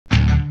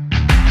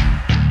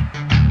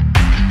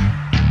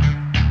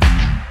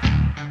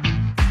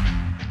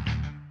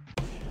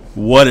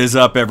What is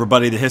up,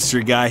 everybody? The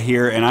History Guy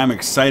here, and I'm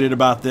excited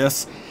about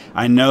this.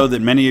 I know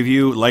that many of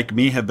you, like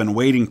me, have been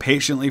waiting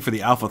patiently for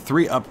the Alpha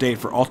 3 update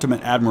for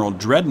Ultimate Admiral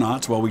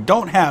Dreadnoughts. Well, we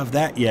don't have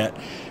that yet,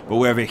 but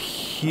we have a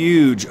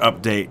huge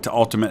update to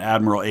Ultimate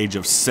Admiral Age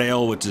of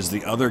Sail, which is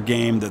the other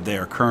game that they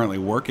are currently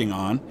working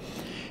on.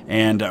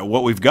 And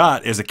what we've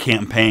got is a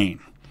campaign.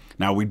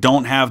 Now, we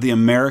don't have the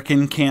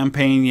American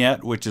campaign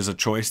yet, which is a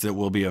choice that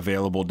will be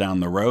available down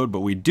the road,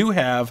 but we do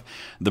have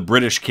the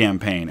British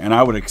campaign. And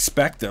I would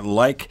expect that,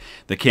 like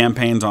the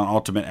campaigns on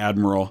Ultimate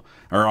Admiral,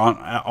 or on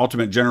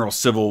Ultimate General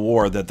Civil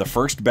War, that the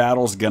first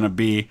battle is going to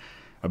be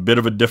a bit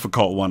of a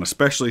difficult one,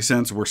 especially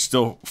since we're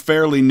still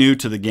fairly new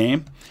to the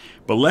game.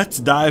 But let's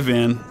dive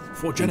in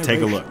and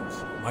take a look.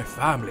 My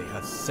family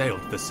has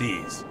sailed the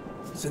seas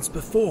since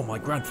before my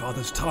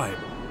grandfather's time.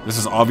 This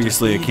is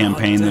obviously a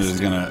campaign that is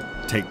going to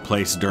take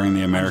place during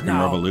the American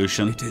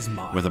Revolution,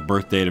 with a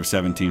birth date of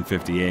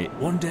 1758.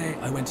 One day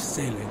I went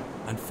sailing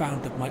and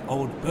found that my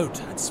old boat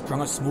had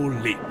sprung a small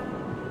leak.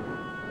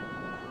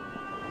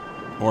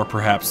 Or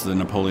perhaps the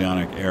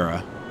Napoleonic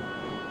era.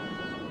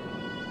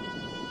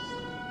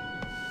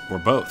 Or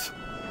both.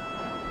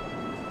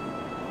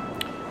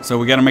 So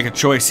we got to make a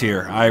choice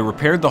here. I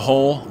repaired the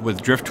hole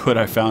with driftwood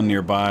I found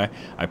nearby.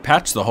 I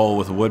patched the hole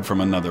with wood from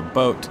another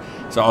boat.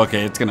 So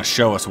okay, it's going to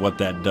show us what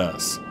that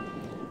does.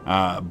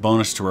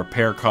 Bonus to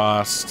repair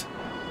cost,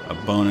 a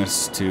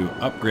bonus to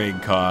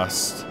upgrade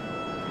cost,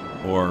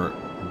 or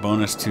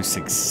bonus to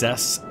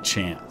success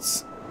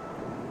chance.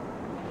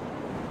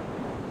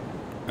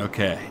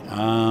 Okay,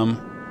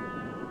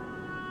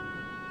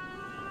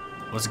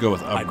 let's go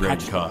with upgrade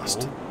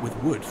cost. With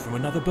wood from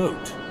another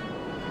boat.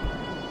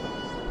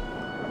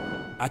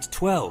 At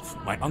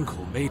 12, my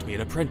uncle made me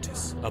an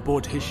apprentice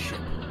aboard his ship.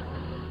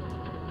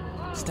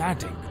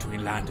 Standing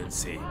between land and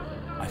sea,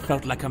 I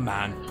felt like a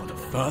man for the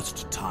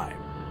first time.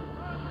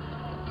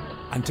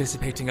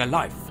 Anticipating a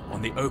life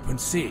on the open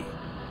sea,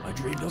 I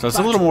dreamed of so it's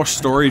a little more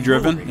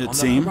story-driven, it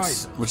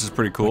seems, which is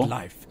pretty cool. But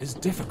life is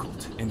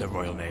difficult in the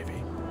Royal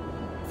Navy,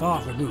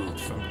 far removed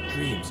from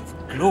dreams of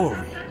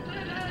glory.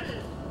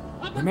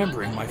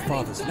 Remembering my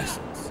father's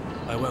lessons,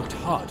 I worked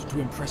hard to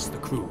impress the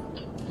crew.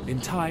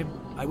 In time,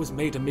 I was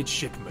made a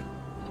midshipman,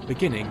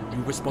 beginning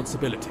new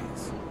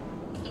responsibilities.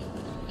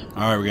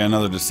 Alright, we got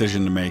another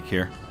decision to make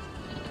here.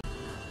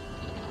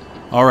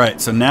 Alright,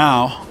 so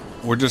now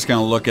we're just going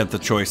to look at the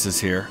choices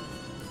here.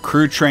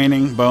 Crew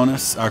training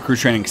bonus, crew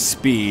training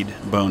speed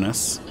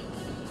bonus.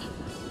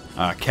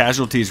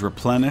 Casualties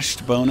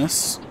replenished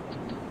bonus.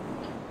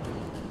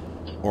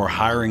 Or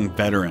hiring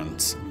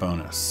veterans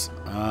bonus.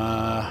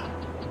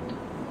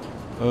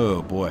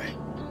 Oh boy.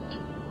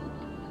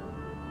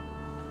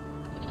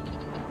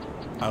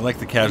 I like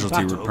the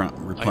casualty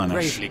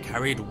replenish. I bravely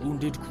carried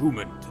wounded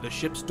crewmen to the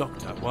ship's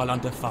doctor while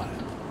under fire.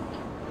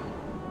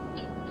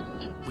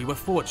 We were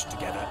forged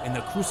together in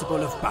the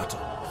crucible of battle.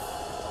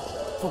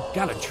 For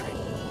gallantry,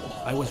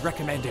 I was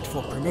recommended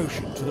for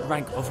promotion to the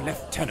rank of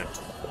lieutenant.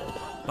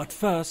 But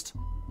first,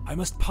 I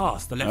must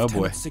pass the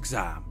lieutenant's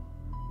exam.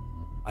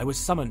 I was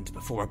summoned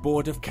before a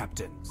board of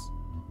captains.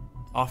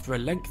 After a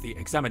lengthy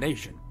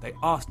examination, they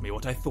asked me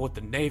what I thought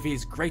the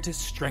Navy's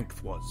greatest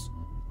strength was.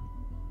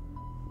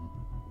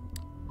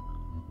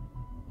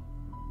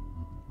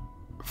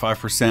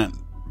 5%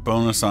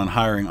 bonus on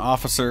hiring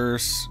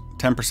officers.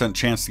 10%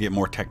 chance to get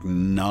more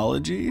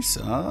technologies.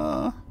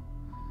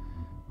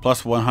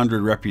 Plus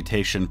 100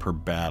 reputation per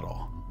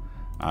battle.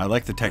 I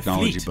like the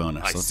technology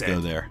bonus. Let's go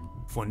there.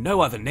 For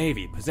no other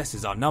navy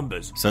possesses our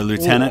numbers. So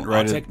lieutenant,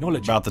 right at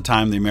about the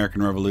time the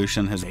American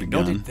Revolution has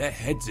begun. They nodded their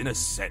heads in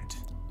assent.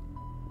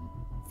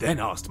 Then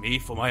asked me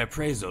for my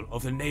appraisal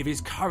of the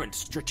Navy's current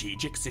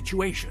strategic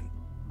situation.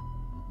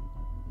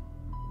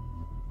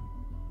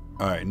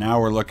 Alright,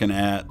 now we're looking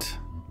at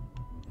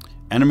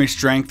enemy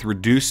strength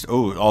reduced.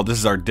 Oh, this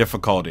is our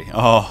difficulty.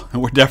 Oh,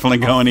 we're definitely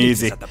going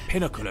easy.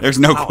 There's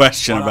no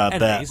question about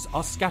that. Enemies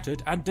are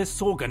scattered and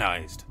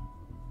disorganized.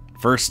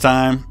 First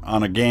time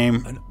on a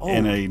game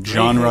in a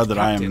genre that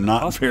I am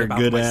not very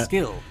good at.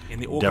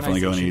 Definitely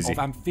going easy. Of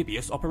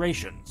amphibious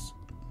operations.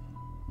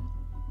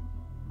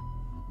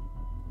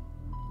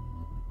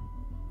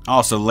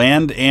 Also,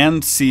 land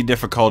and sea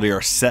difficulty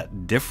are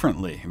set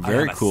differently.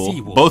 Very cool.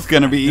 Both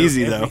going to be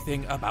easy, though.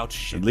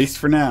 At least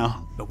for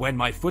now. But when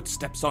my foot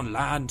steps on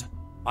land,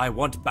 I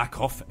want back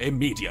off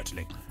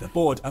immediately. The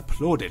board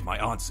applauded my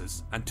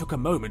answers and took a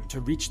moment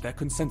to reach their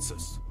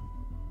consensus.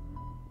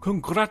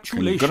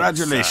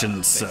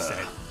 Congratulations, sir, they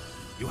said.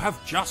 You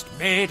have just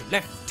made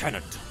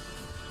lieutenant.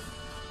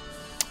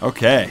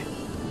 Okay.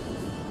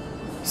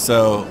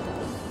 So,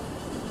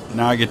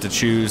 now I get to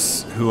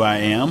choose who I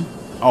am.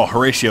 Oh,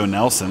 Horatio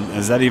Nelson.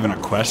 Is that even a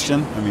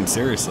question? I mean,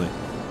 seriously.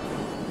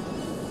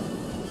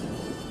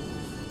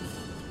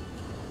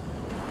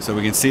 So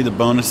we can see the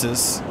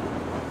bonuses.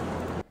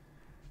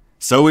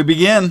 So we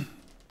begin.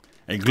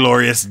 A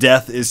glorious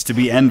death is to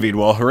be envied.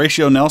 Well,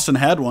 Horatio Nelson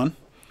had one.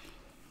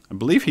 I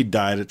believe he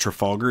died at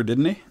Trafalgar,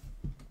 didn't he?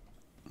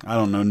 I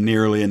don't know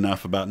nearly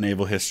enough about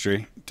naval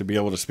history to be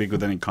able to speak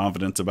with any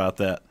confidence about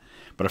that.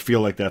 But I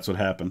feel like that's what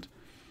happened.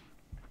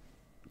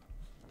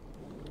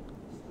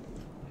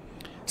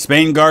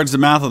 Spain guards the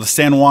mouth of the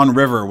San Juan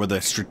River with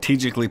a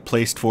strategically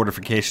placed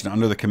fortification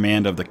under the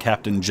command of the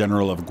Captain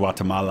General of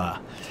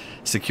Guatemala.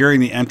 Securing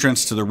the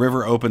entrance to the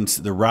river opens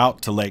the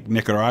route to Lake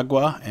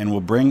Nicaragua and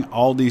will bring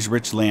all these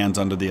rich lands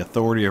under the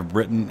authority of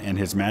Britain and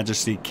His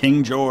Majesty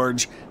King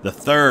George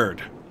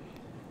III.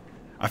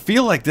 I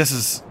feel like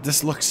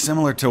this looks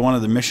similar to one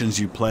of the missions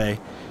we played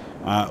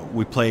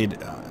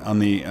on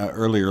the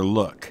earlier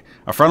look.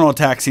 A frontal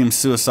attack seems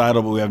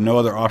suicidal, but we have no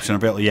other option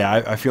available.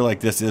 Yeah, I feel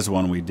like this is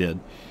one we did.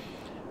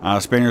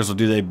 Spaniards will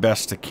do their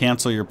best to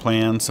cancel your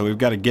plans, so we've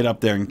got to get up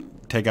there and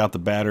take out the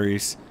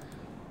batteries.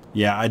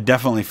 Yeah, I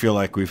definitely feel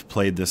like we've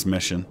played this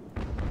mission.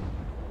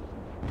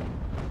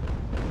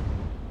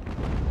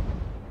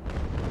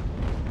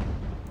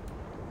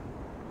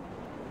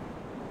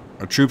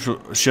 Our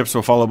ships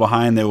will follow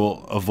behind. They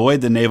will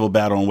avoid the naval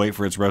battle and wait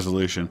for its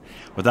resolution.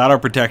 Without our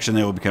protection,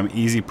 they will become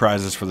easy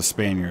prizes for the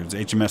Spaniards.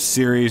 HMS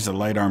Ceres, a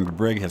light-armed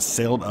brig, has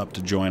sailed up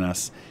to join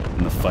us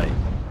in the fight.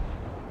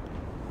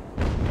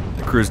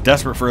 The crew is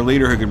desperate for a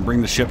leader who can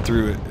bring the ship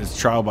through its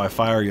trial by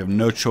fire. You have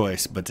no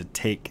choice but to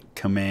take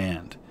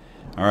command.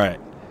 Alright,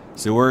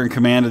 so we're in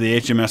command of the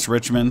HMS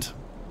Richmond.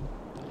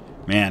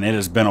 Man, it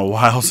has been a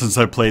while since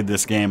I played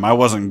this game. I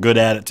wasn't good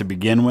at it to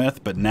begin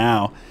with, but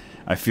now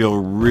I feel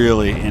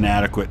really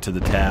inadequate to the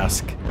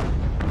task.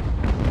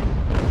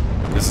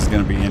 This is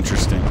going to be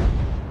interesting.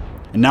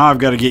 And now I've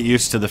got to get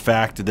used to the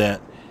fact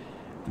that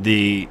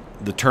the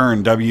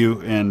turn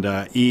W and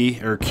E,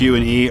 or Q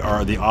and E,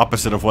 are the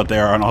opposite of what they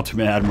are on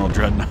Ultimate Admiral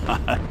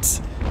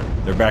Dreadnought.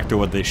 They're back to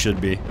what they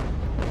should be.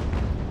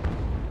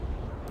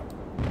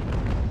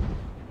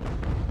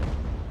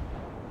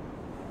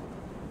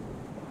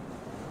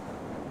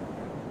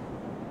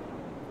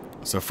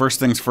 So first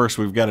things first,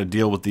 we've got to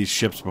deal with these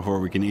ships before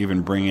we can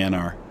even bring in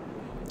our...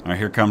 Alright,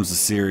 here comes the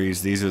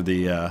Ceres. These are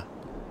the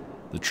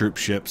troop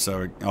ships.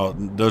 So, oh,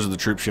 those are the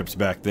troop ships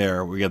back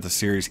there. We got the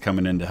Ceres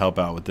coming in to help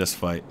out with this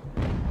fight.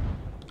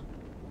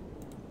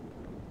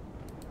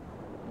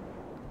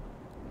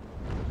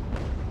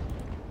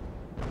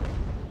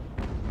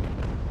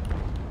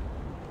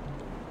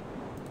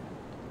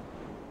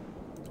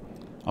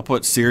 I'll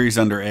put Ceres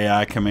under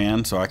AI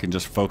command so I can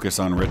just focus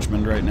on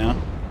Richmond right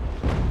now.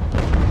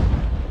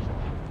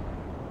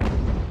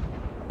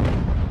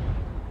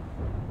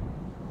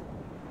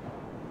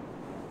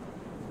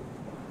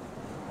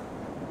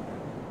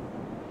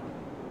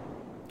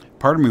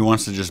 Part of me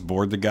wants to just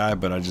board the guy,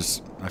 but I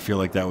feel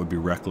like that would be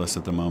reckless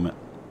at the moment.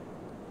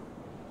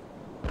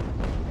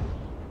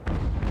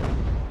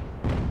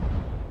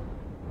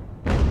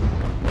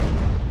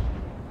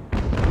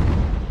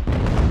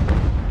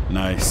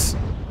 Nice.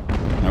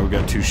 Now we've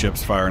got two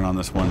ships firing on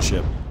this one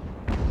ship.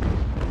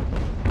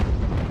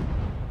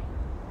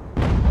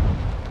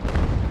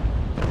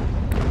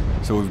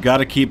 So we've got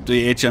to keep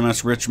the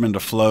HMS Richmond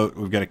afloat.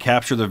 We've got to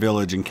capture the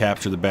village and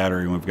capture the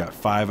battery, and we've got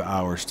 5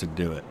 hours to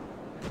do it.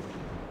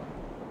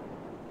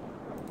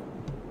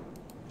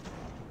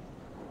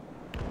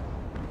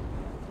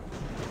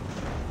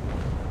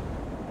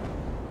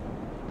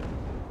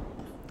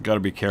 Got to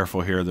be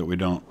careful here that we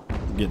don't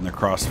get in the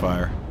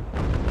crossfire.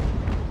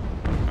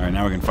 Alright,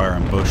 now we can fire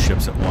on both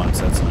ships at once.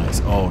 That's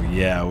nice. Oh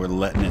yeah, we're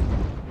letting it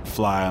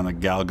fly on the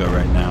Galgo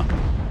right now.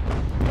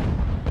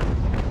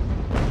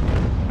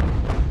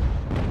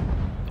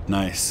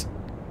 Nice.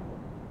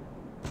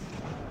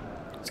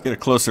 Let's get a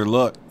closer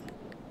look.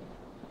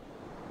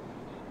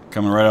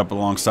 Coming right up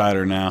alongside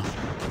her now.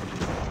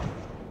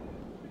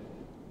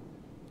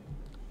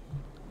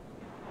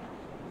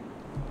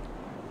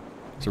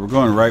 So we're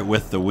going right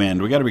with the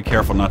wind. We got to be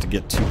careful not to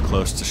get too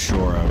close to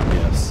shore, I would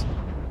guess.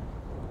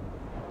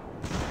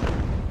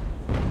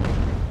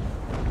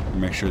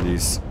 Make sure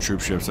these troop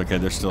ships, okay,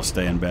 they're still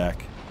staying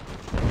back.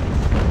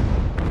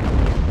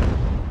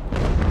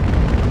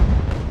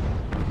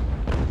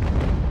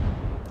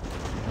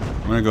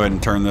 I'm going to go ahead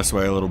and turn this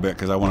way a little bit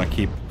because I want to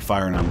keep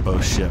firing on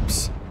both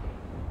ships.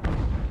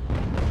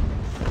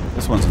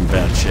 This one's in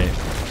bad shape.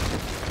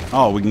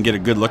 Oh, we can get a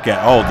good look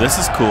at... Oh, this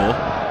is cool.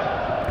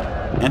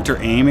 Enter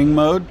aiming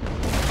mode.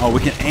 Oh,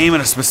 we can aim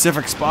at a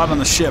specific spot on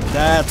the ship.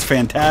 That's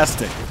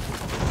fantastic.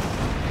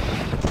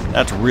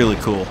 That's really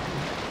cool.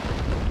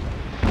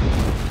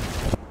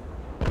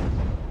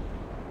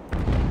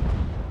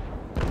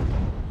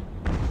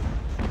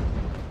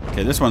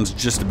 Okay, this one's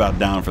just about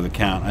down for the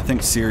count. I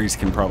think Ceres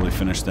can probably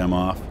finish them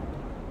off.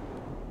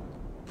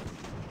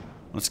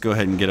 Let's go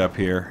ahead and get up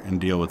here and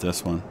deal with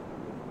this one.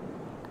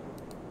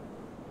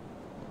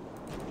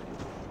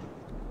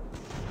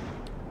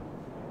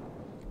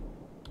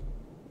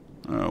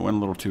 Went a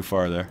little too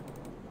far there.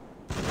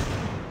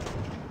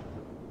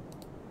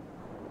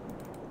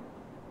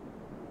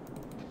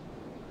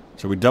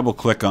 So we double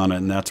click on it,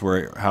 and that's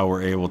how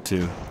we're able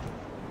to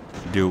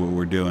do what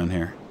we're doing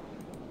here.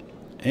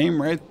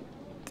 Aim right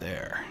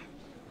there.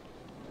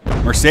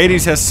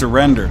 Mercedes has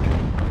surrendered.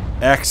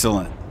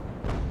 Excellent.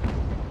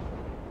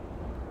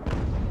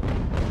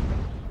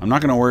 I'm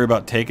not going to worry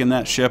about taking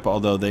that ship,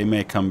 although they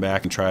may come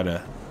back and try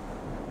to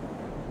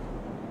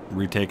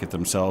retake it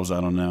themselves. I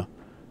don't know.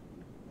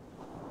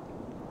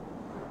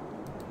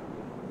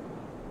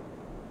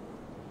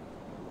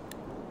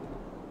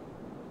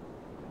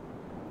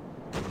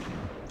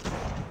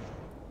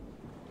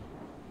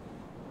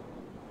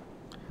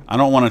 I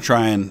don't want to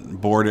try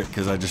and board it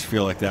because I just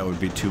feel like that would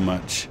be too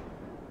much.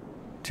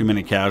 Too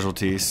many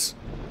casualties.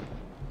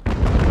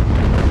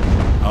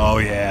 Oh,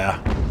 yeah.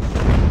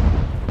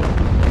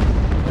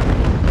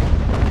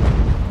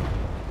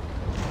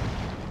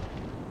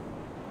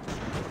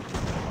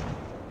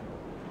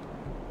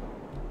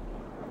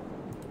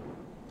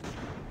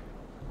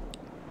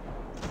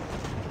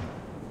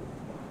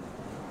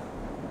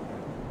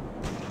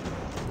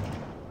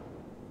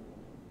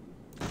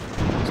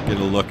 Get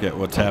a look at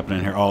what's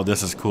happening here. Oh,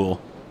 this is cool.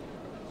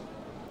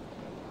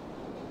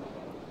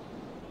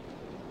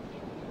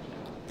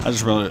 I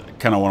just really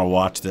kind of want to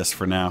watch this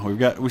for now.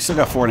 We still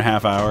got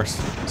 4.5 hours,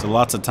 so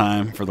lots of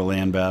time for the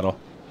land battle.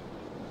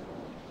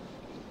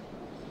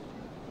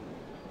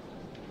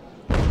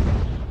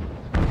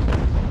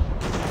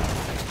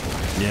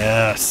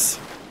 Yes.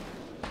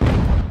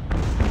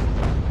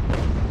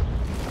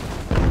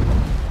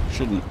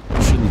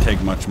 Shouldn't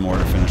take much more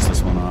to finish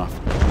this one off.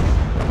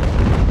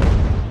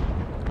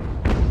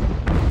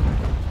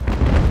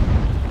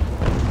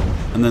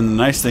 And then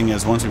the nice thing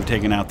is, once we've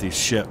taken out these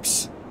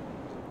ships,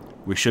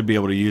 we should be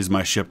able to use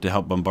my ship to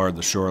help bombard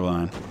the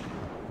shoreline.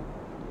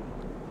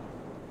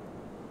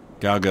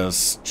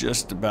 Galga's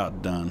just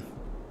about done.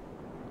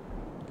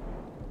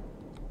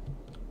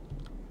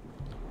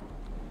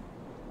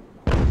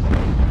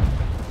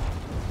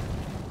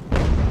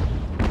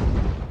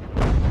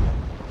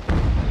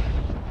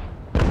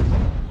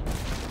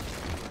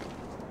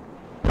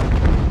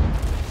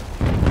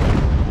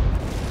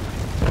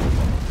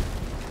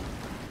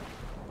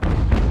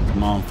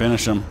 Come on,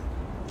 finish him.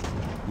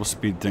 We'll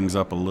speed things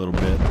up a little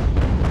bit.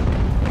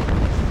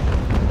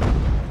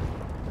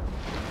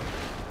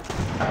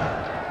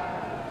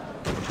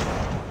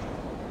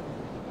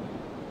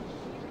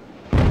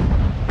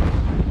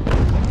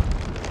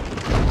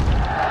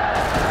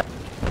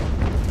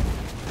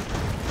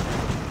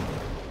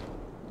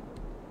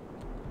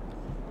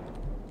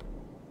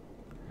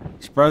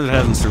 Surprised it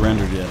hasn't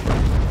surrendered yet.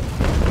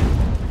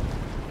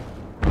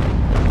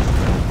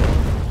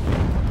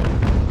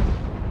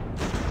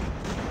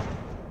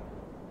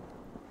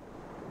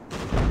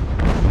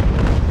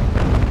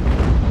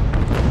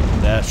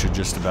 That should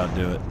just about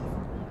do it.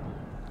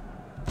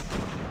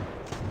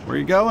 Where are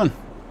you going?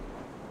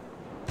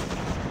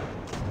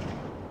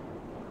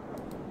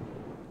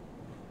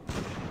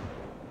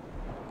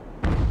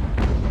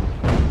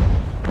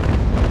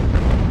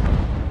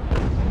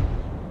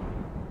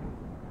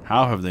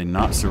 How have they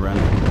not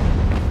surrendered?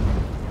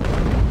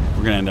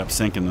 We're gonna end up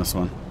sinking this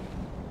one.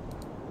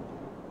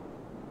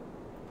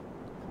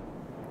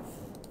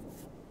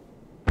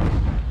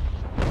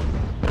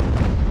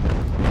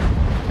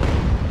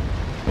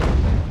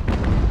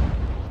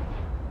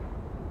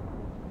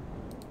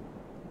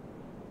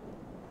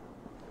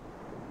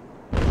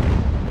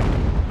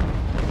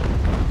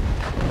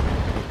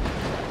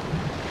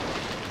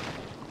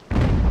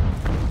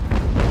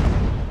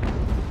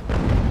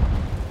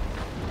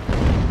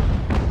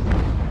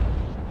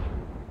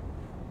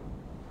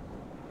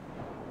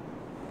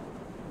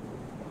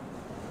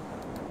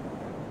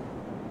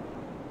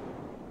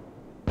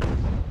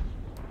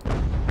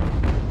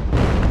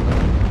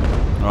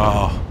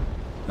 Oh,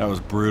 that was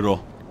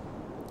brutal.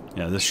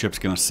 Yeah, this ship's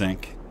gonna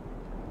sink.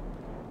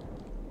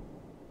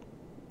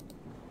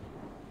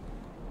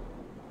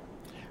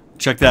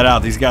 Check that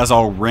out. These guys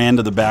all ran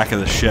to the back of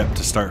the ship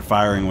to start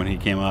firing when he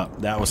came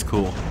up. That was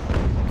cool.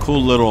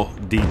 Cool little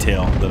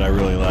detail that I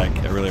really like.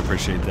 I really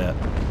appreciate that.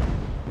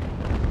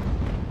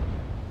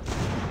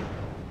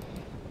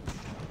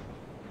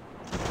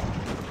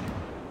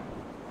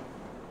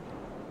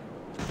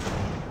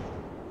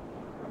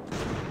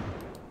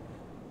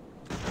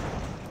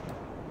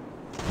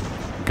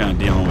 Kind of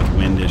dealing with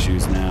wind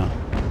issues now.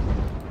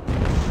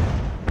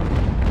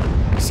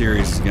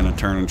 Series is going to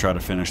turn and try to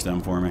finish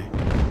them for me.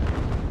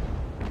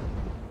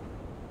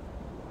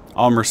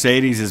 Oh,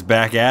 Mercedes is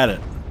back at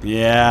it.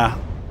 Yeah.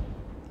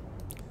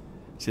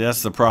 See,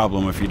 that's the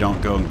problem. If you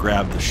don't go and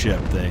grab the ship,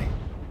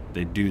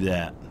 they do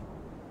that.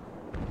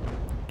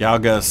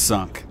 Galga's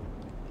sunk.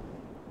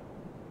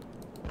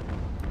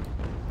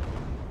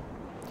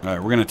 All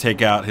right, we're going to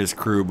take out his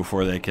crew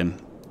before they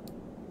can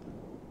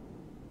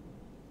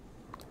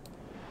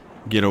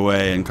get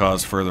away and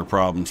cause further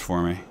problems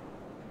for me.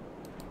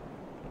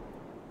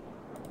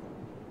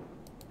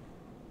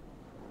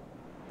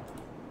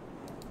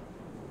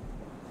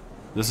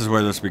 This is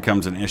where this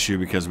becomes an issue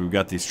because we've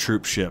got these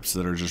troop ships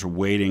that are just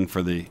waiting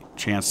for the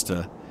chance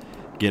to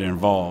get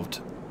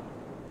involved.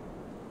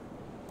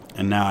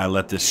 And now I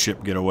let this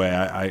ship get away.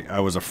 I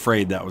was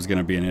afraid that was going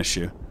to be an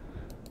issue.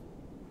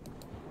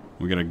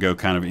 We're going to go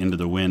kind of into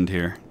the wind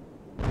here.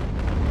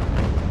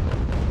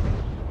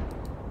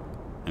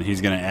 And he's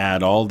going to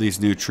add all these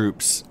new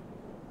troops,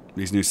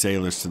 these new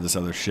sailors to this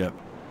other ship.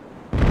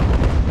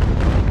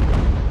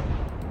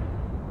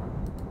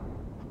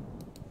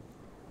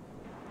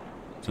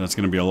 So that's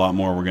going to be a lot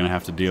more we're going to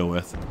have to deal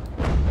with.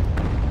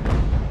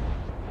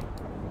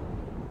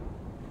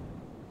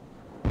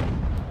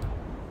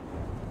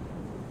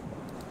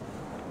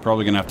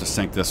 Probably going to have to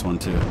sink this one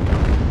too.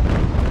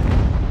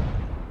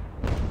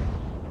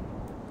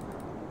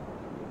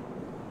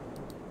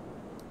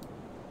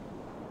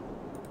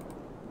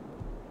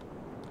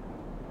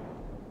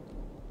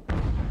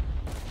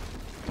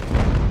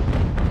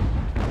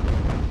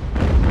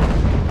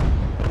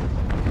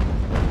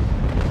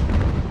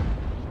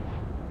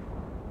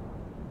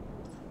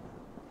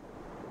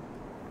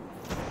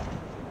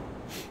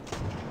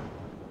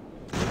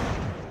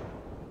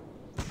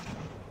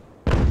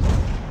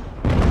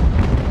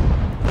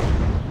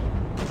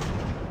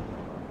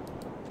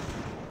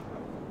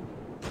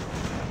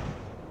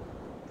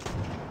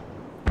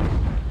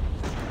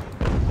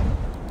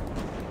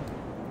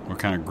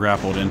 kind of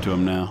grappled into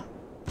him now.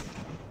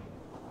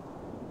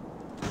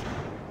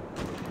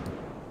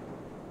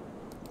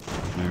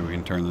 Maybe we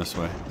can turn this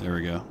way. There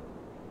we go.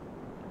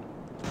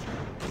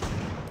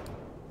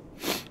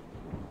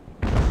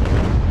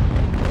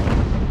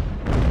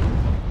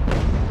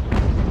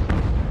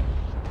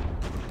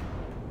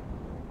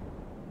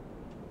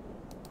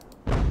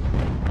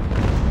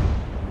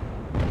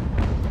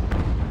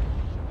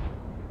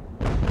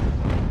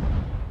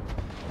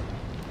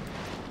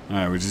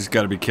 Alright, we just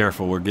got to be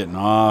careful. We're getting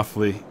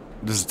awfully...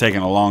 This is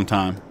taking a long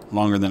time.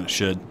 Longer than it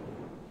should.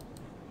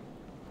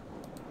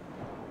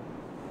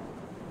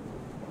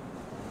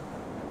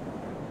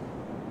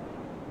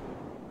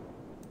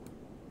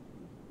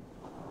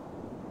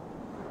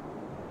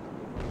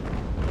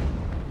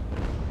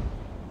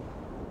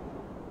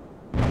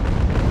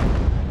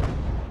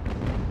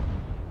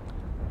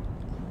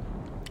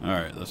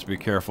 Alright, let's be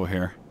careful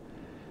here.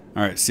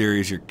 Alright,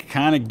 series, you're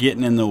kind of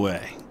getting in the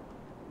way.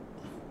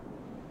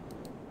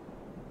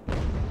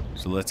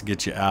 So let's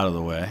get you out of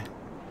the way.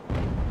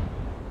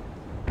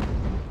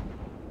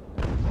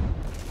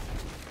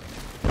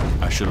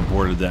 I should have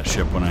boarded that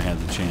ship when I had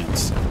the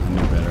chance. I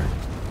knew better.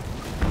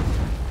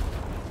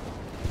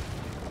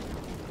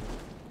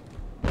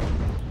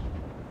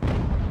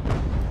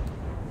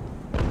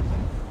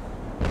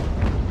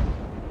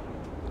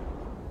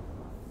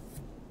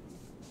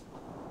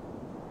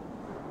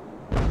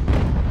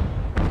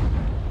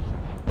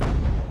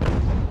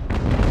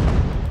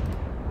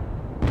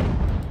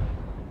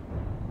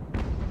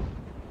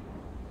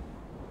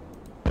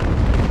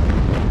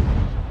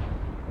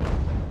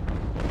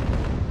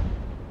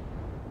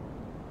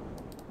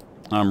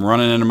 I'm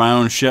running into my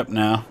own ship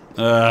now.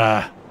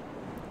 I'm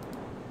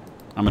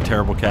a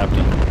terrible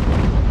captain.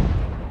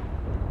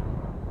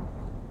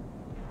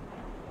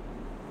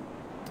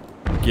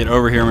 Get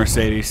over here,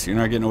 Mercedes. You're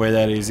not getting away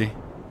that easy.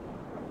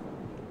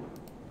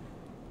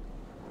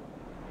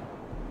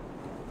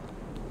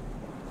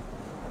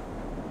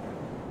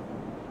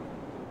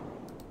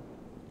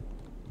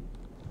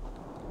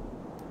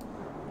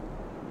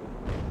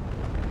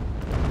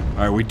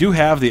 Alright, we do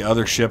have the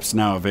other ships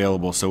now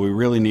available, so we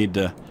really need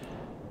to...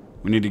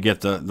 We need to get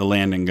the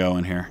landing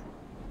going here.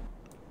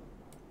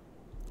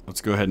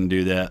 Let's go ahead and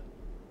do that.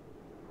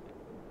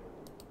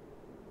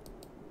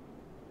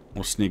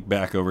 We'll sneak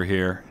back over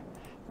here.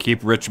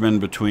 Keep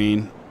Richmond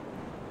between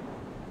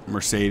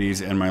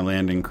Mercedes and my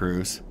landing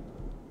crews.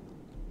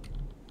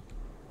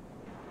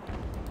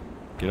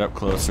 Get up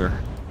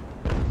closer.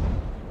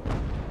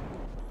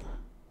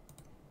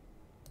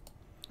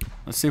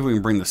 Let's see if we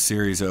can bring the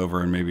series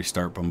over and maybe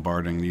start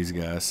bombarding these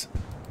guys.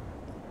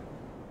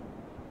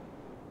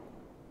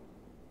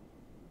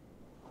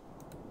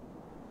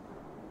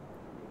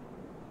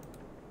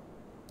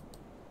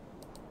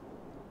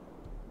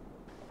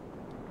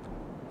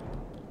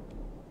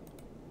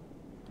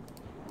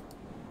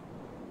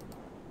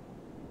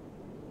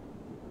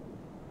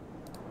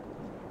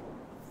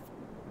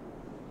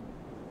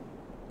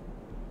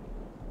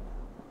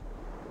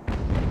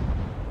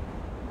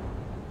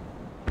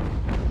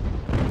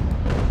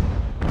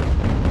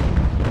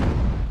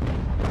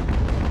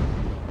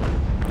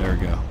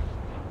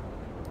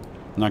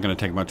 Not going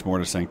to take much more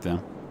to sink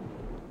them.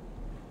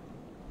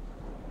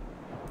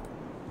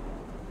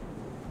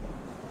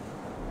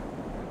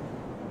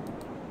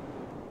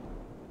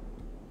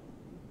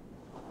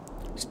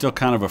 Still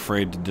kind of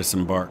afraid to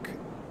disembark.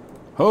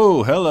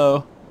 Oh,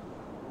 hello.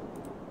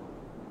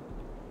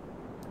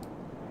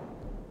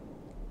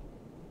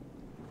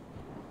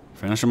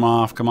 Finish them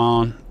off, come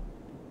on.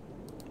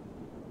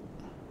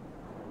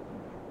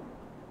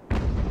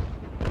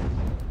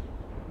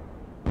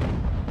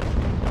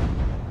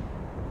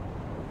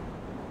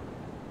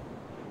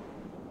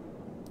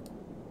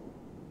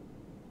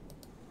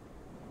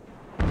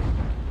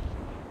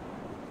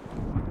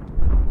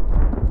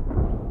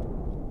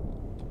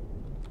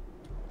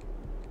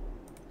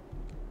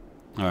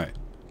 Alright,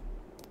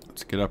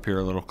 let's get up here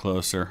a little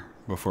closer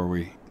before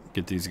we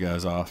get these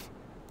guys off.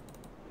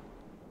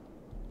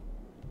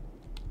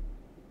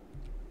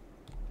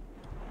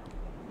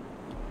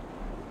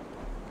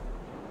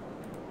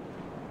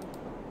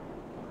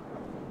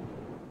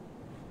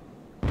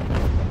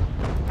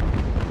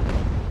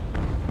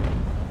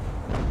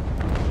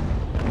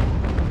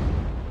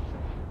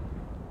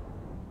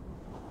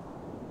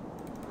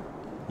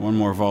 One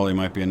more volley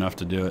might be enough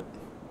to do it.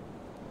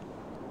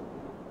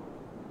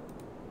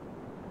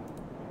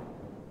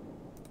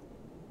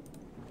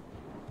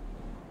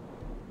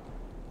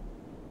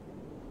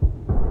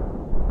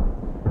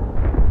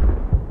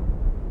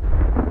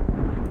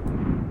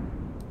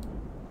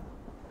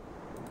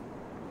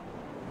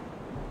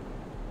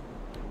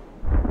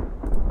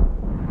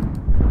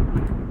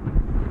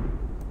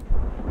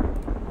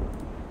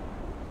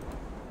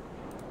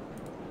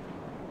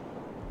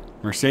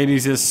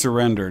 Mercedes is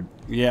surrendered.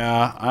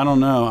 Yeah, I don't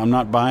know. I'm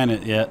not buying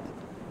it yet.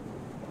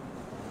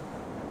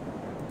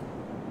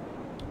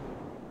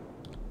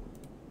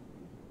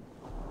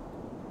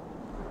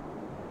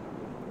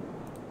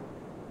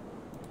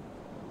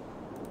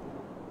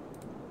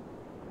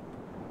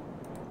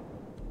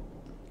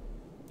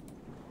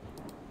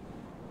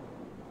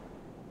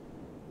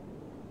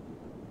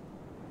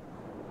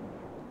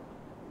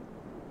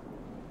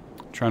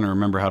 Trying to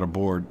remember how to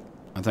board.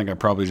 I think I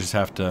probably just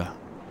have to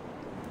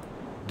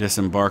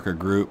disembark a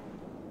group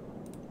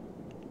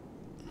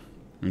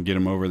and get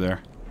them over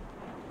there.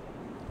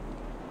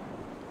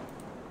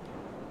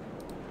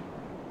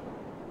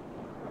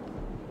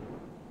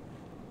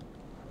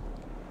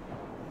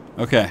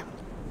 Okay,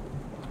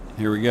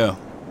 here we go.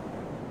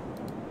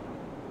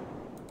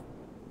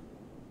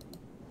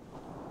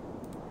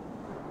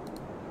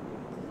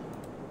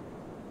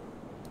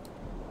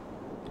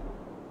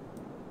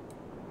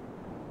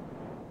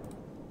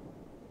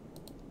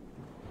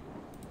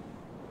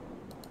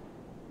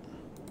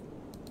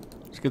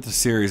 Let's get the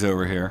series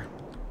over here.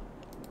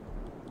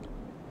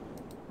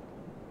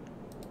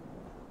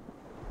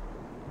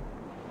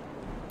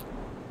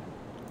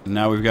 And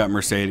now we've got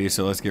Mercedes,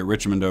 so let's get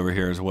Richmond over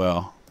here as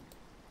well.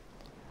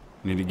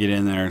 We need to get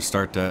in there and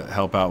start to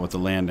help out with the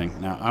landing.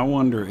 Now, I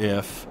wonder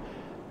if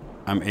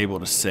I'm able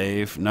to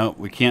save. No,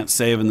 we can't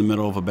save in the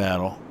middle of a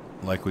battle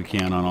like we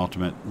can on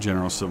Ultimate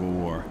General Civil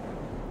War.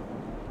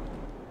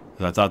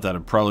 I thought that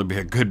would probably be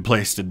a good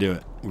place to do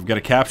it. We've got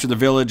to capture the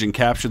village and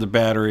capture the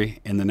battery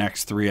in the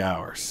next 3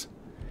 hours.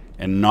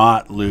 And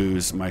not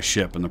lose my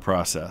ship in the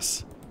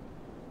process.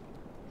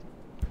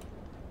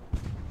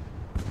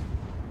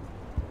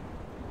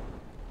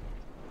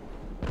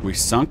 We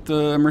sunk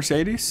the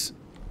Mercedes?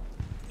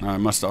 It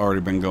must have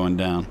already been going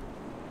down.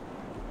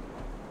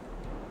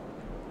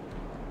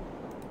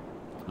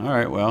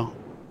 Alright, well.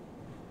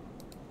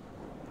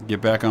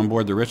 Get back on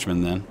board the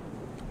Richmond then.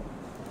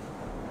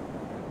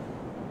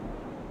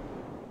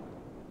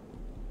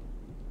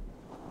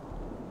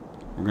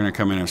 We're going to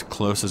come in as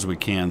close as we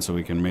can so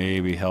we can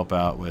maybe help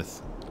out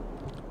with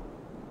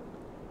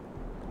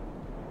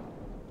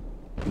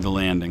the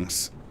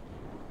landings.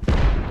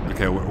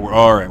 Okay, we're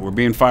alright. We're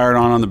being fired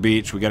on the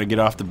beach. We got to get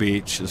off the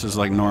beach. This is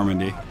like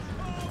Normandy.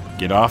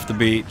 Get off the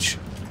beach.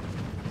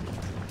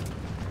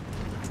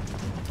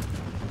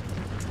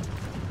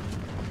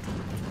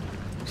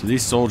 So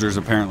these soldiers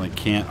apparently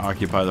can't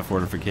occupy the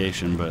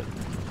fortification, but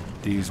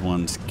these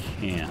ones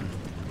can.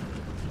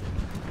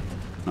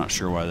 Not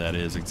sure why that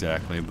is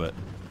exactly, but...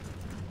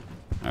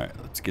 Alright,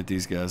 let's get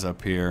these guys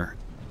up here.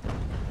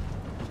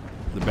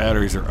 The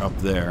batteries are up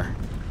there.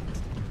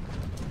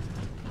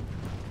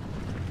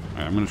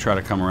 Alright, I'm going to try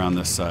to come around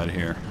this side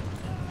here.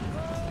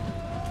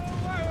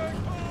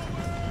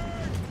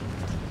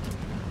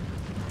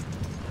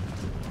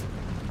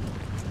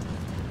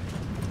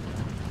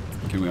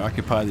 Can we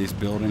occupy these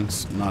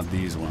buildings? Not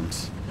these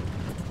ones.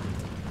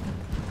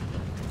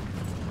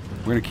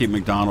 We're going to keep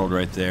McDonald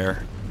right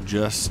there,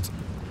 just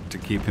to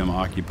keep him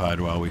occupied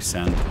while we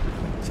send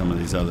some of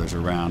these others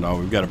around. Oh,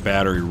 we've got a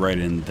battery right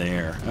in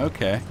there.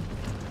 Okay.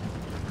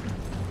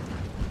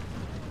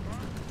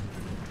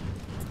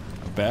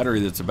 A battery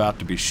that's about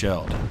to be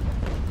shelled,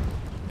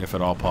 if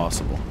at all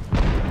possible.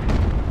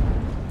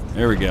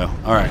 There we go.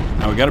 Alright,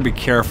 now we got to be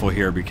careful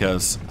here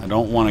because I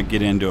don't want to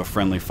get into a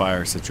friendly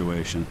fire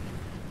situation.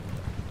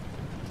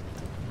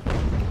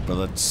 But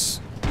let's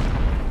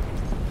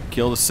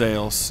kill the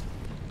sails.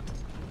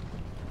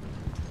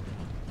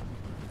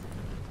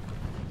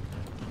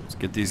 Let's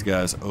get these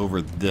guys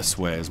over this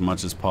way as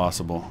much as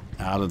possible,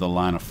 out of the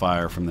line of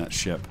fire from that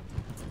ship.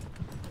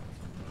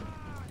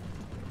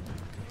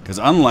 Because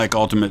unlike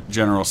Ultimate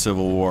General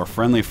Civil War,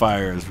 friendly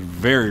fire is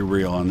very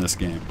real on this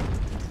game.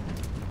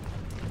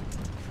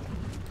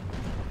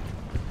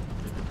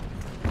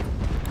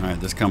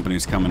 Alright, this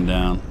company's coming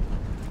down.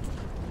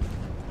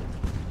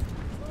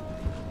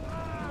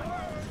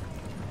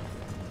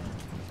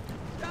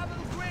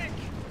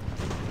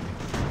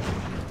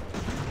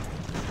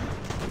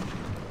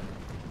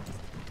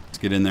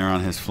 Get in there on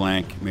his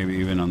flank, maybe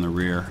even on the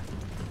rear.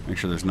 Make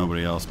sure there's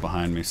nobody else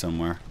behind me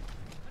somewhere.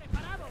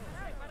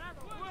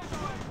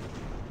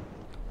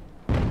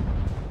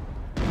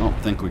 I don't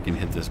think we can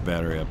hit this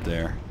battery up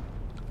there.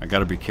 I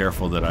gotta be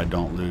careful that I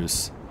don't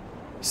lose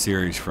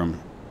series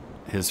from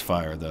his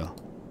fire though.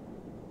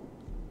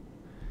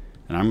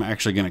 And I'm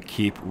actually gonna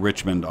keep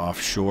Richmond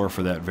offshore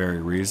for that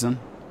very reason.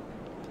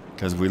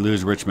 Because if we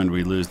lose Richmond,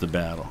 we lose the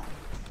battle.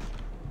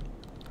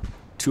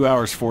 2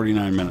 hours,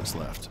 49 minutes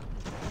left.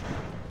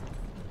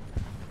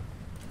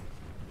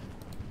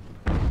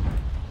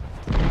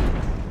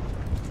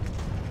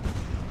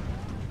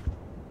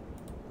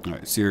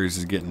 Alright, Ceres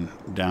is getting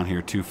down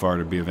here too far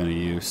to be of any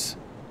use.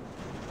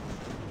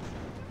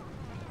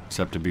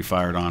 Except to be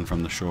fired on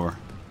from the shore.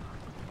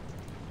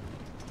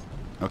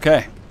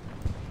 Okay.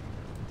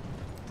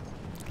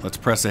 Let's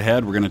press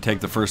ahead. We're going to take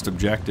the first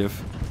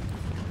objective.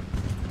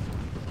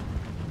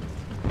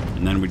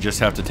 And then we just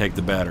have to take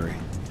the battery.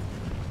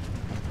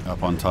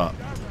 Up on top.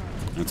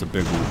 That's a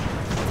big one.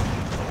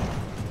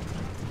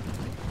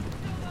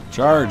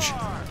 Charge!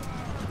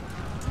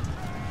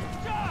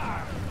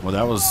 Well,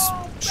 that was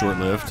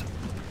short-lived.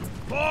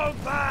 Fall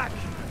back!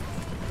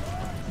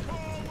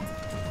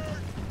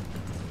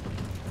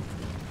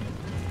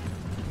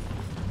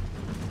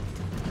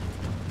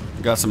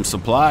 Got some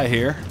supply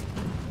here.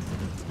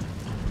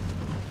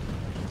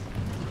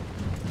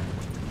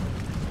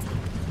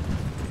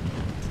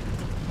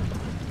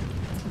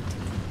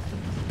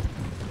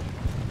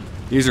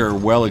 These are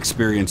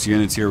well-experienced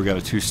units here. We got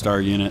a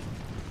 2-star unit,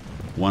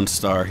 1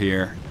 star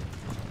here.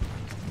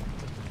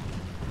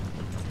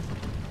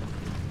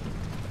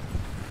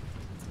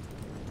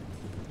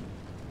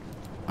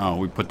 Oh,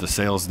 we put the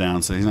sails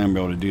down, so he's not going to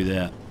be able to do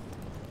that.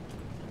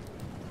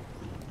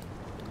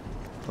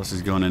 Plus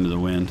he's going into the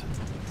wind.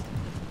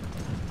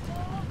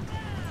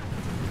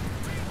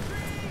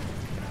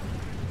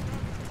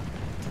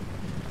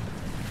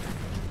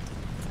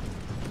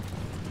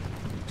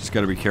 Just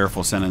got to be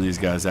careful sending these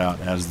guys out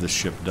as the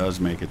ship does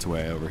make its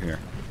way over here.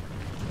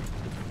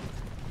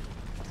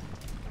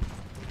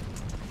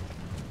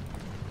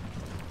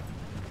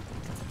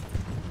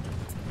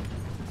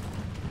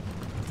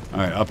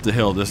 Alright, up the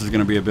hill. This is going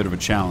to be a bit of a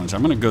challenge.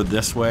 I'm going to go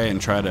this way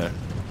and try to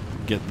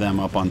get them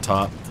up on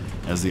top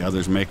as the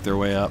others make their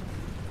way up.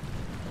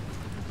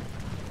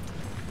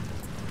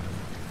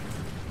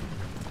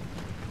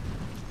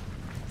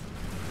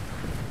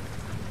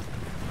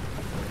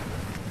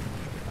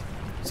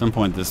 At some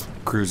point this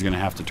crew's going to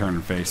have to turn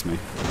and face me.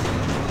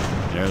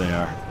 There they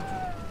are.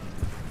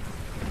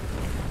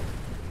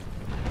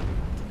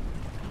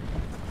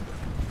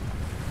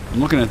 I'm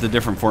looking at the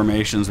different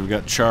formations. We've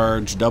got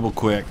charge, double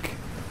quick,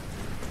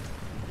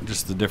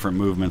 just the different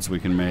movements we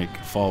can make.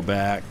 Fall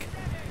back.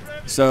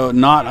 So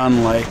not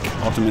unlike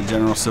Ultimate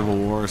General Civil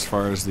War as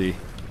far as the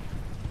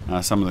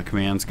some of the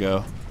commands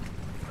go.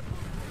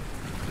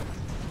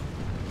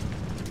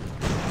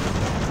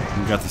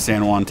 We've got the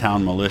San Juan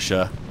Town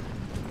Militia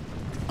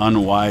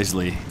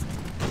unwisely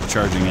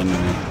charging into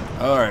me.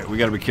 Alright, we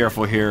got to be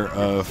careful here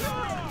of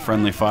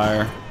friendly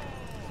fire.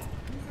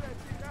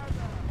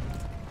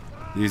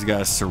 These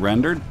guys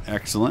surrendered.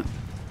 Excellent.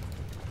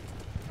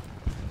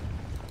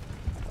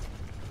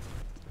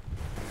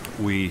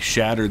 We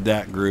shattered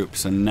that group,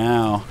 so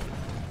now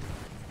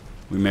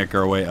we make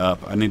our way up.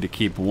 I need to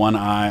keep one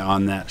eye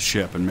on that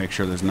ship and make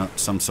sure there's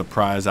not some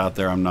surprise out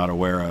there I'm not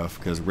aware of,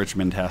 because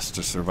Richmond has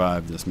to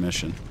survive this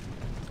mission.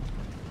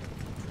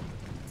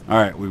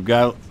 Alright, we've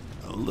got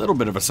a little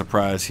bit of a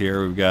surprise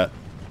here. We've got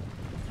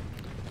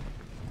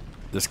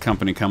this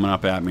company coming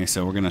up at me,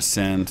 so we're going to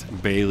send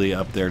Bailey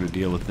up there to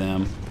deal with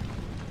them.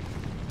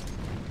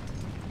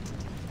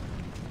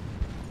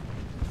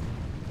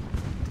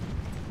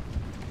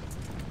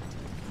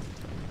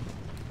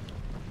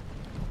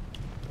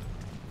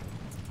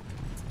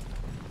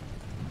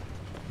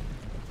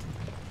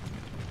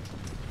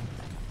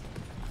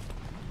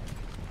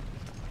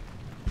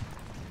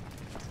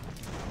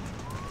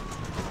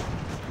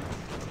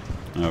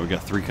 We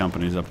got 3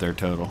 companies up there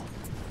total.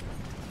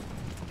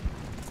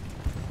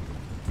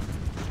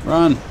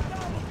 Run!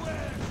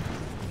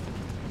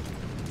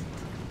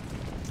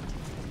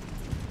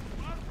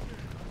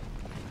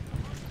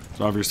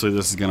 So obviously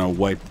this is gonna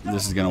wipe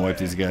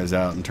these guys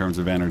out in terms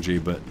of energy,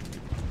 but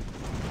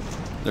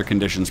their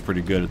condition's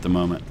pretty good at the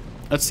moment.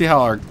 Let's see how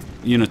our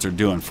units are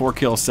doing. 4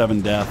 kills,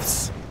 7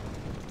 deaths.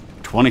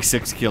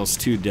 26 kills,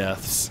 2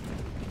 deaths.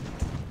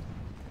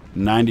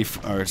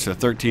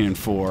 13 and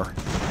 4.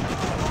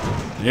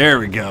 There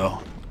we go.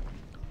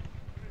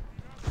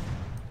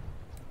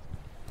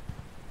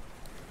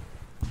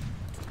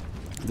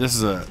 This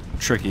is a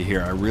tricky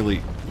here. I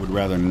really would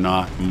rather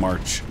not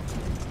march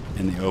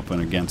in the open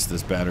against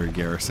this battery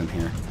garrison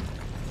here.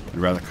 I'd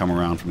rather come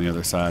around from the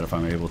other side if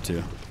I'm able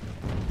to.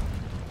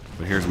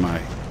 But here's my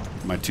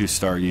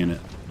 2-star unit.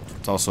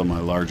 It's also my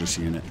largest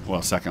unit.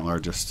 Well, second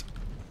largest.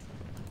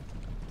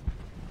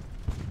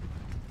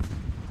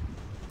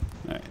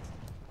 Alright.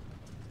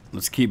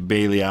 Let's keep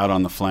Bailey out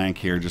on the flank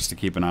here just to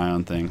keep an eye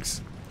on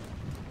things.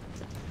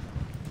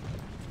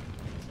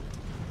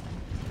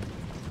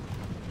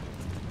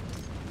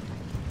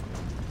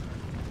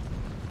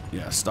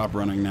 Yeah, stop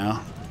running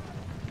now.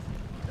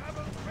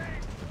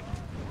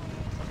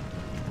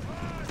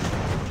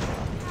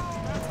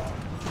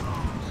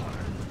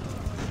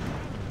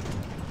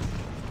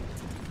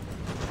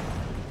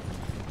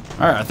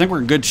 Alright, I think we're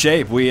in good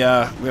shape. We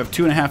have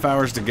 2.5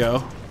 hours to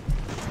go.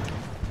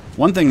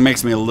 One thing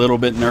makes me a little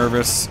bit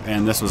nervous,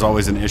 and this was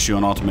always an issue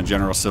in Ultimate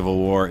General Civil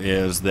War,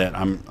 is that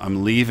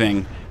I'm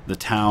leaving the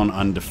town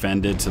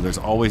undefended, so there's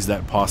always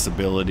that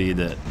possibility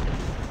that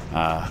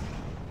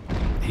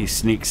he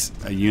sneaks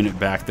a unit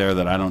back there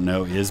that I don't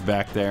know is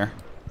back there.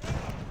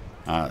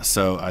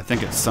 So I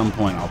think at some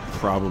point I'll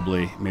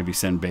probably maybe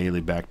send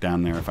Bailey back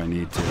down there if I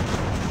need to.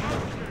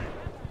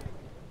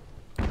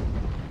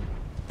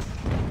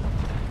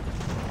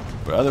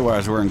 But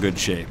otherwise we're in good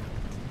shape.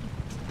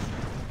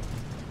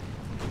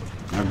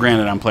 Now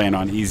granted I'm playing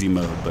on easy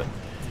mode, but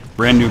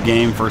brand new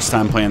game, first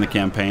time playing the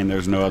campaign,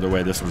 there's no other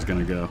way this was going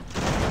to go.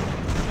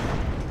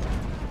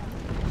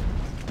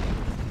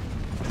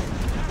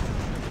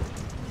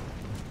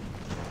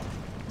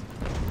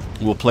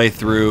 We'll play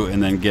through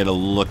and then get a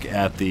look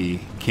at the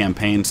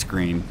campaign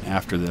screen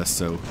after this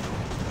so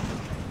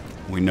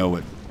we know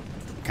what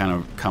kind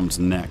of comes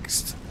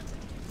next.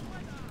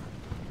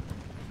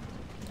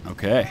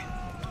 Okay.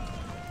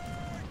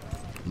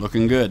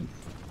 Looking good.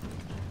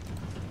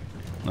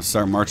 Let's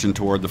start marching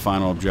toward the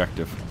final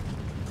objective.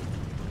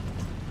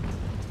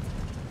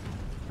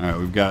 Alright,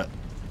 we've got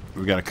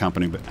we got a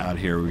company out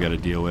here we got to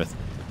deal with.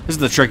 This is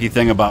the tricky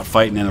thing about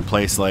fighting in a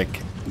place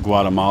like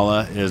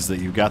Guatemala, is that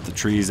you've got the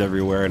trees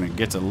everywhere and it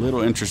gets a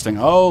little interesting.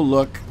 Oh,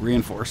 look,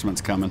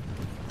 reinforcements coming.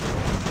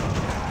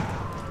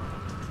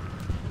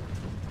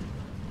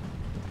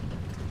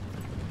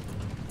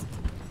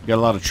 You got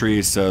a lot of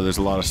trees, so there's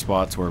a lot of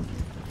spots where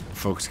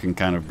folks can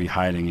kind of be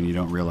hiding and you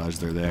don't realize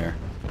they're there.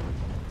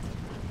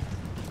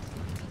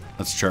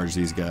 Let's charge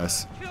these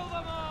guys.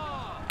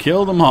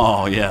 Kill them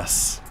all,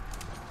 yes.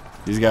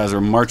 These guys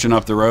are marching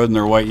up the road in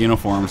their white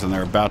uniforms and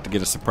they're about to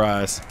get a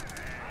surprise.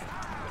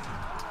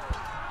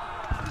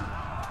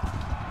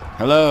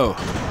 Hello.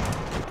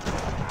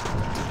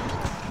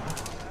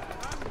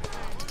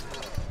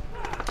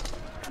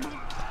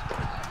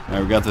 Now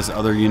we've got this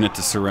other unit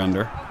to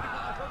surrender.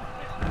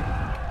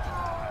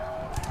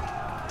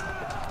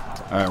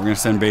 Alright, we're going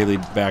to send Bailey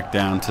back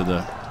down to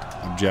the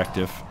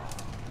objective.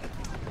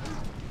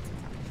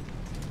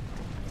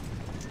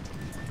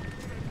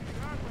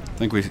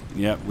 I think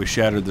we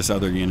shattered this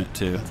other unit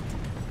too.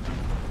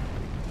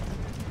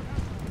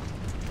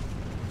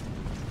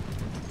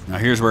 Now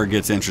here's where it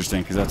gets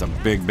interesting, because that's a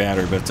big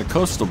battery, but it's a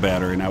coastal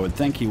battery, and I would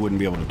think he wouldn't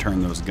be able to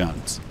turn those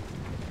guns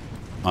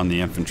on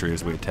the infantry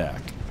as we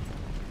attack.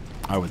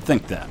 I would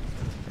think that.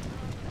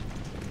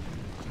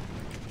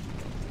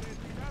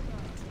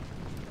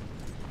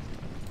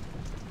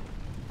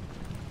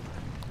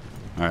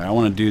 Alright, I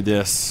want to do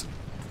this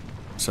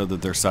so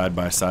that they're side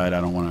by side.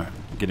 I don't want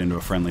to get into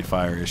a friendly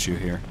fire issue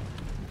here.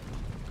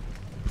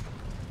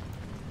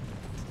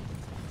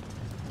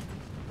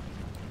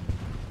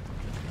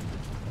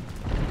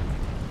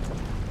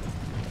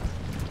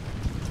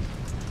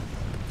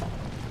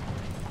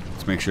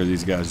 Let's make sure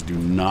these guys do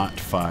not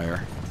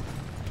fire.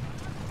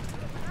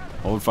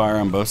 Hold fire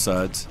on both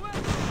sides.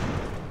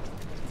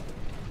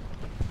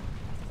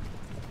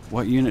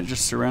 What unit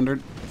just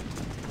surrendered?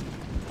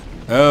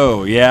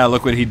 Oh, yeah,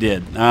 look what he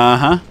did.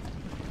 Uh-huh.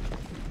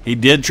 He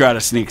did try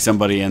to sneak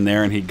somebody in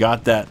there, and he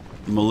got that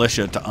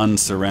militia to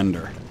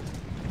unsurrender.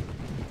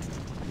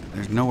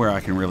 There's nowhere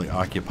I can really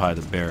occupy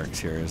the barracks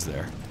here, is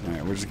there?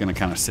 Alright, we're just going to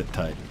kind of sit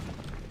tight.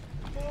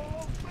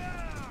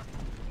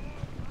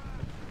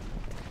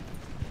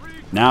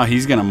 Now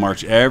he's going to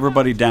march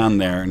everybody down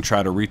there and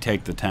try to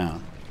retake the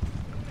town.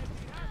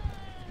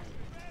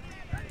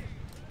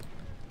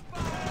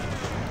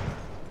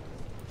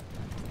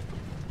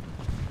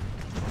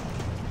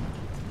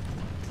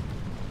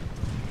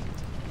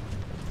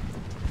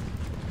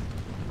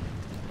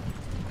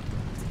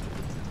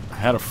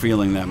 I had a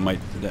feeling that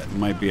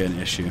might be an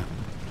issue.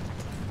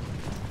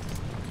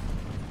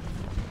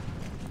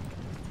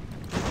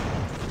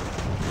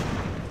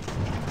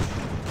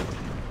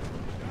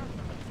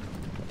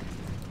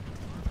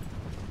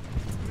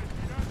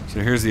 So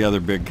here's the other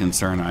big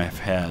concern I've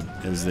had,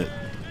 is that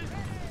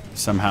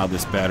somehow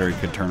this battery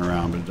could turn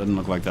around, but it doesn't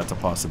look like that's a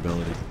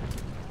possibility.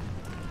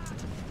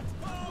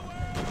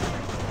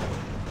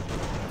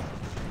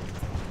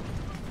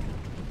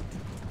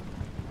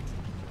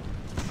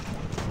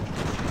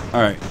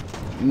 Alright,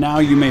 now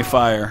you may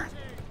fire.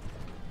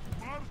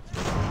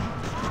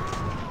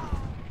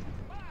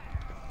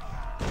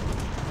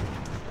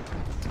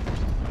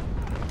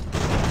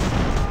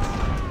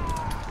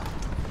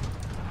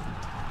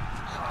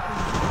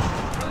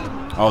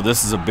 Oh,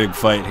 this is a big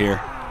fight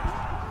here.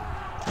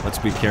 Let's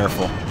be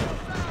careful.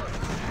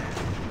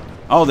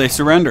 Oh, they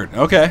surrendered.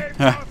 Okay.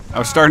 I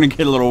was starting to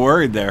get a little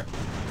worried there.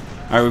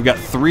 Alright, we've got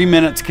 3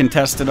 minutes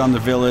contested on the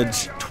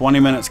village,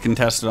 20 minutes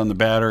contested on the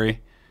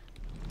battery.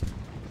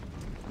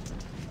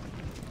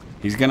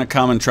 He's going to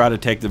come and try to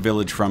take the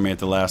village from me at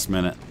the last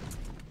minute.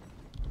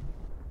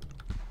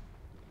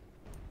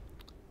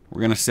 We're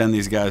going to send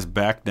these guys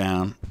back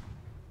down.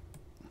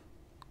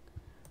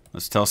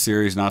 Let's tell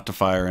Ceres not to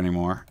fire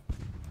anymore.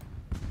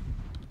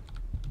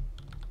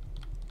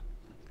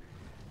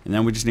 And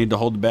then we just need to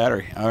hold the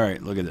battery.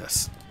 Alright, look at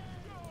this.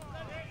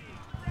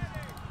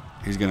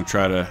 He's going to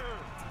try to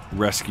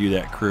rescue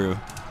that crew,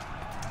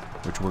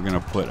 which we're going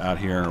to put out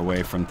here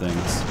away from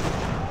things.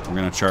 We're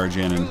going to charge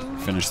in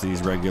and finish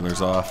these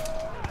regulars off.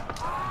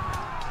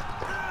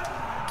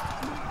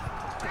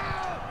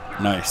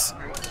 Nice.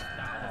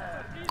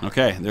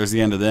 Okay, there's the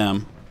end of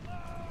them.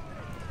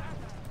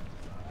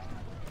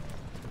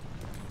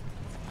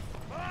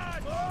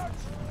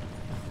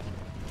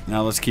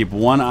 Now let's keep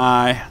one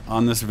eye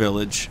on this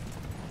village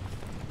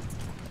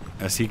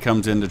as he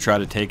comes in to try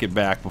to take it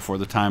back before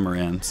the timer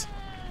ends.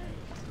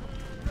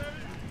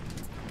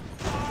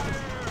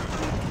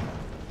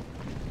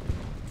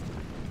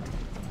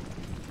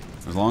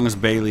 As long as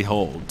Bailey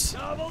holds,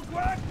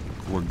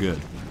 we're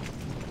good.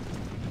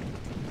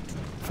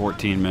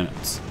 14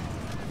 minutes.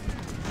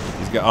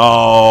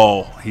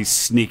 He's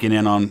sneaking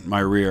in on my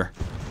rear.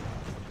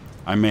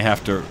 I may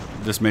have to,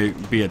 this may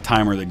be a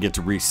timer that gets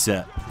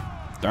reset.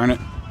 Darn it.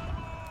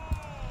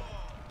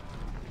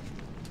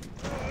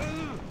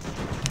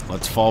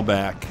 Let's fall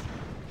back.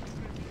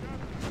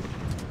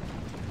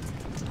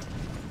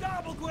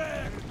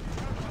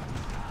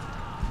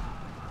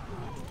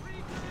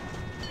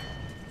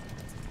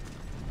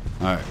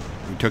 Alright,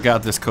 we took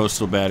out this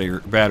coastal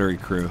battery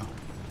crew.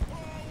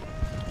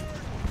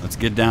 Let's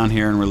get down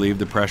here and relieve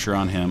the pressure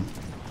on him.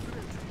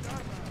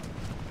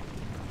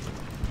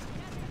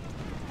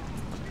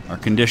 Our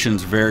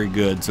condition's very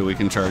good, so we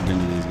can charge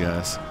into these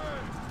guys.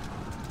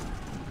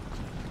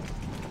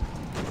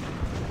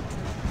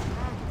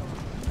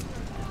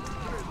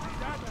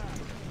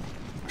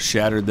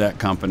 Shattered that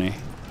company.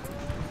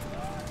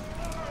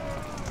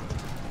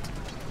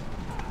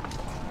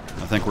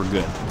 I think we're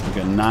good. We've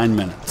got 9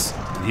 minutes.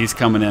 And he's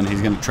coming in.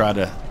 He's going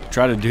to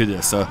try to do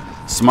this. So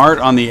smart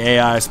on the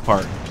AI's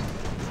part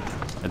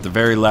at the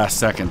very last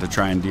second to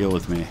try and deal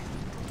with me.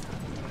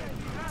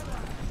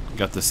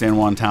 Got the San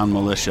Juan Town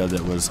militia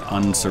that was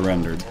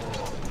unsurrendered.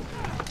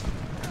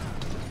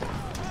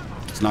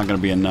 It's not going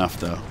to be enough,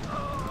 though.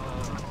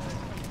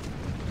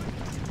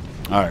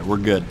 Alright, we're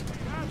good.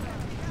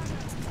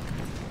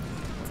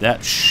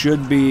 That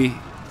should be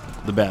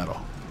the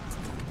battle.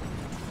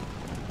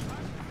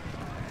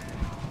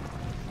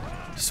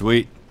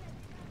 Sweet.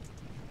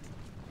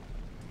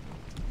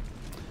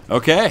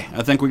 Okay,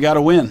 I think we got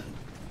a win.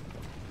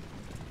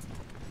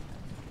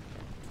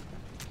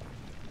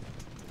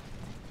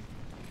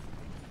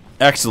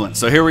 Excellent.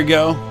 So here we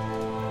go.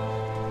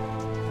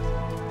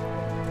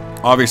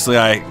 Obviously,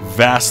 I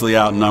vastly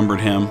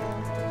outnumbered him.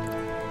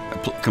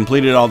 I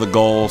completed all the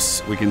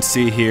goals. We can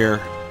see here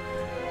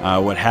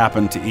what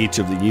happened to each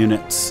of the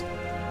units.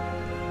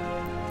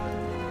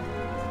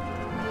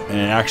 And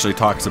it actually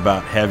talks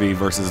about heavy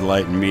versus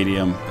light and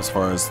medium as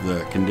far as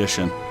the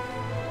condition.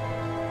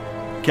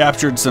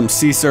 Captured some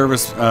Sea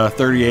Service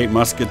 38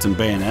 muskets and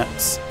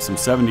bayonets, some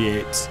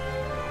 78s.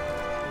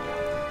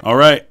 All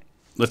right.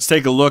 Let's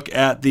take a look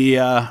at the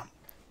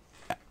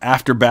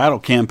after battle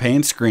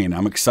campaign screen.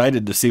 I'm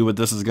excited to see what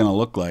this is going to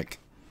look like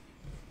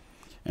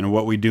and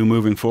what we do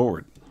moving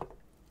forward.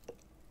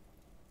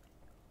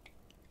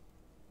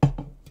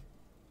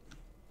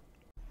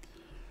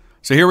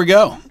 So here we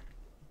go.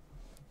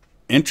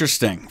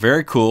 Interesting.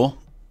 Very cool.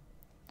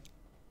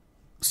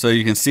 So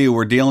you can see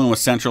we're dealing with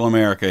Central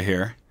America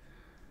here.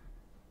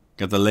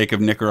 Got the Lake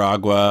of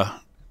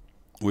Nicaragua.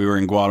 We were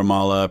in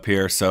Guatemala up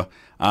here. So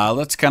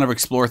let's kind of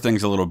explore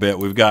things a little bit.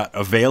 We've got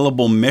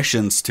available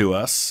missions to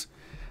us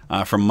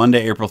from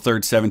Monday, April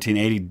 3rd,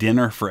 1780.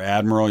 Dinner for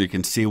Admiral. You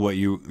can see what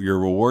your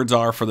rewards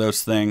are for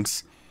those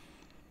things.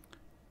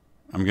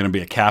 I'm going to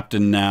be a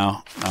captain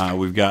now.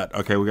 We've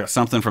got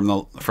something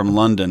from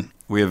London.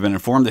 We have been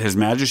informed that His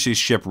Majesty's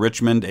ship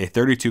Richmond, a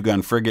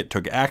 32-gun frigate,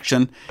 took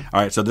action.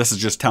 All right, so this is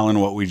just telling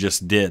what we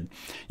just did.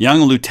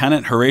 Young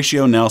Lieutenant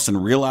Horatio Nelson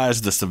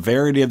realized the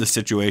severity of the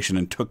situation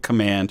and took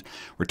command,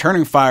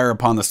 returning fire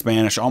upon the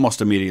Spanish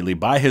almost immediately.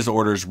 By his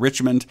orders,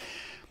 Richmond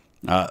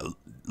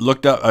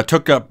took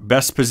up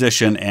best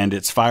position, and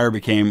its fire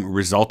became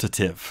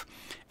resultative.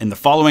 In the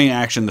following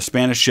action, the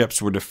Spanish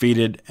ships were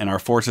defeated, and our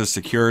forces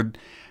secured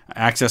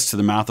access to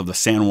the mouth of the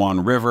San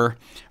Juan River,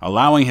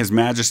 allowing His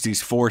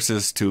Majesty's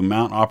forces to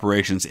mount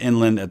operations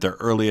inland at their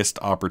earliest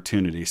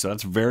opportunity. So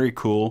that's very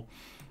cool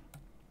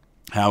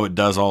how it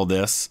does all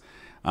this.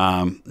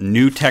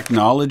 New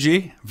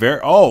technology.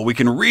 We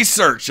can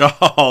research.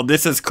 Oh,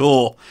 this is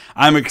cool.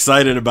 I'm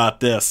excited about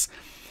this.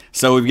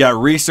 So we've got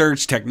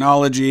research,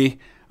 technology,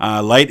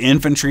 light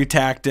infantry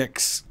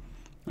tactics.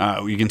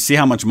 You can see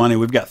how much money.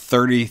 We've got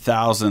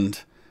 30,000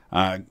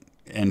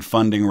 in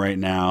funding right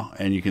now,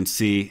 and you can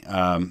see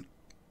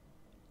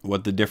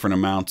what the different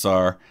amounts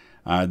are.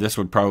 This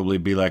would probably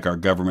be like our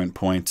government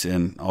points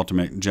in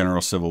Ultimate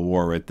General Civil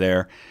War right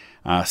there.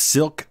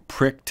 Silk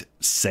pricked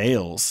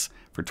sails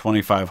for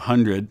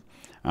 2,500.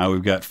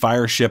 We've got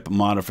fire ship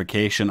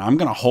modification. I'm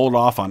going to hold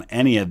off on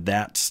any of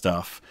that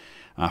stuff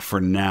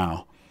for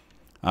now.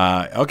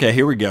 Okay,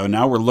 here we go.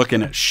 Now we're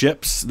looking at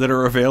ships that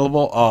are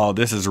available. Oh,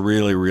 this is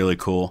really, really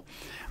cool.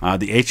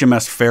 The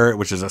HMS Ferret,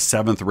 which is a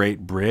 7th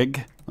rate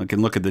brig. We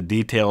can look at the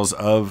details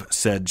of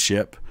said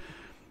ship.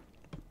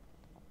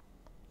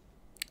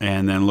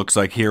 And then looks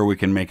like here we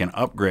can make an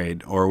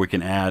upgrade, or we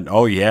can add,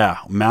 oh yeah,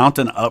 mount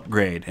an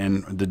upgrade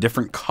and the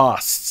different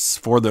costs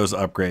for those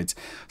upgrades.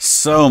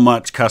 So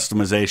much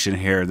customization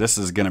here. This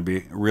is going to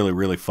be really,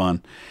 really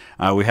fun.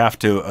 We have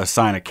to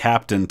assign a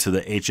captain to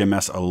the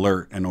HMS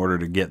Alert in order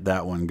to get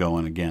that one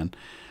going again.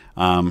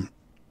 Assign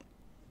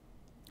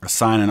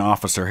an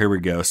officer. Here we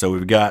go. So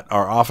we've got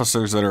our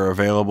officers that are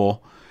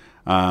available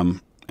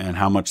and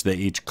how much they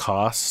each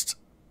cost.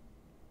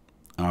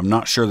 I'm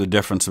not sure the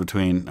difference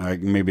between,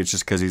 maybe it's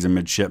just because he's a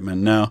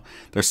midshipman. No,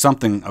 there's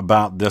something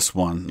about this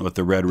one with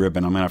the red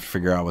ribbon. I'm going to have to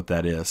figure out what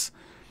that is.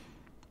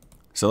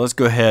 So let's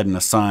go ahead and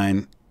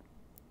assign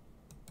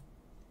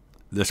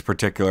this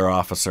particular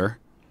officer.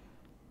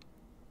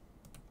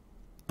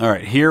 All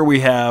right, here we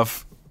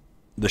have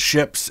the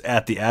ships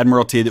at the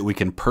Admiralty that we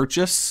can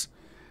purchase,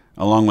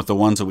 along with the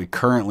ones that we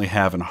currently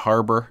have in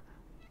harbor.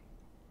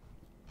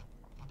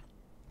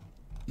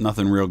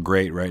 Nothing real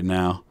great right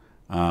now.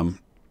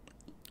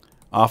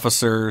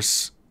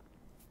 Officers,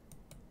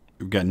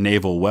 We've got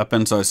naval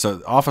weapons.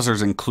 So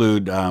officers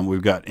include,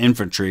 we've got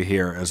infantry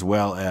here as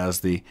well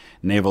as the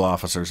naval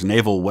officers.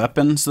 Naval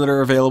weapons that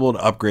are available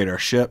to upgrade our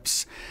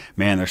ships.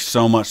 Man, there's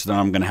so much that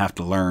I'm going to have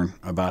to learn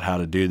about how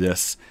to do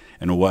this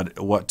and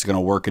what's going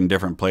to work in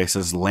different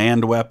places.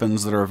 Land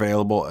weapons that are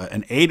available.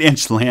 An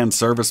 8-inch land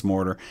service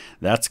mortar.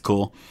 That's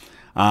cool.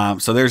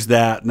 So there's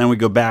that. And then we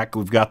go back.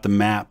 We've got the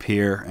map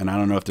here. And I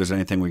don't know if there's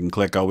anything we can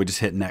click. Oh, we just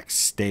hit next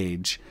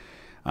stage.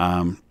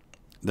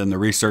 Then the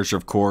research,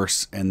 of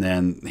course, and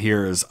then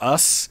here is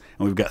us,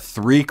 and we've got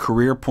 3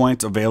 career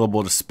points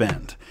available to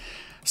spend.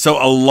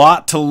 So a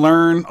lot to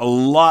learn, a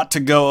lot to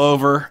go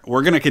over.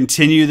 We're going to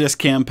continue this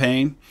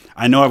campaign.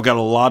 I know I've got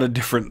a lot of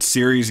different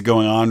series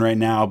going on right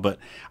now, but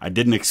I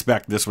didn't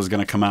expect this was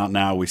going to come out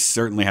now. We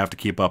certainly have to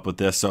keep up with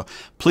this. So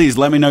please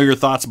let me know your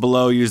thoughts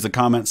below. Use the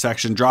comment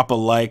section, drop a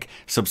like,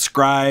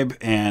 subscribe,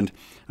 and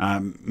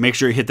make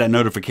sure you hit that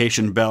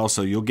notification bell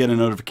so you'll get a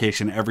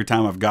notification every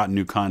time I've got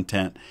new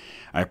content.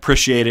 I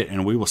appreciate it,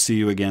 and we will see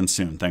you again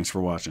soon. Thanks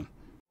for watching.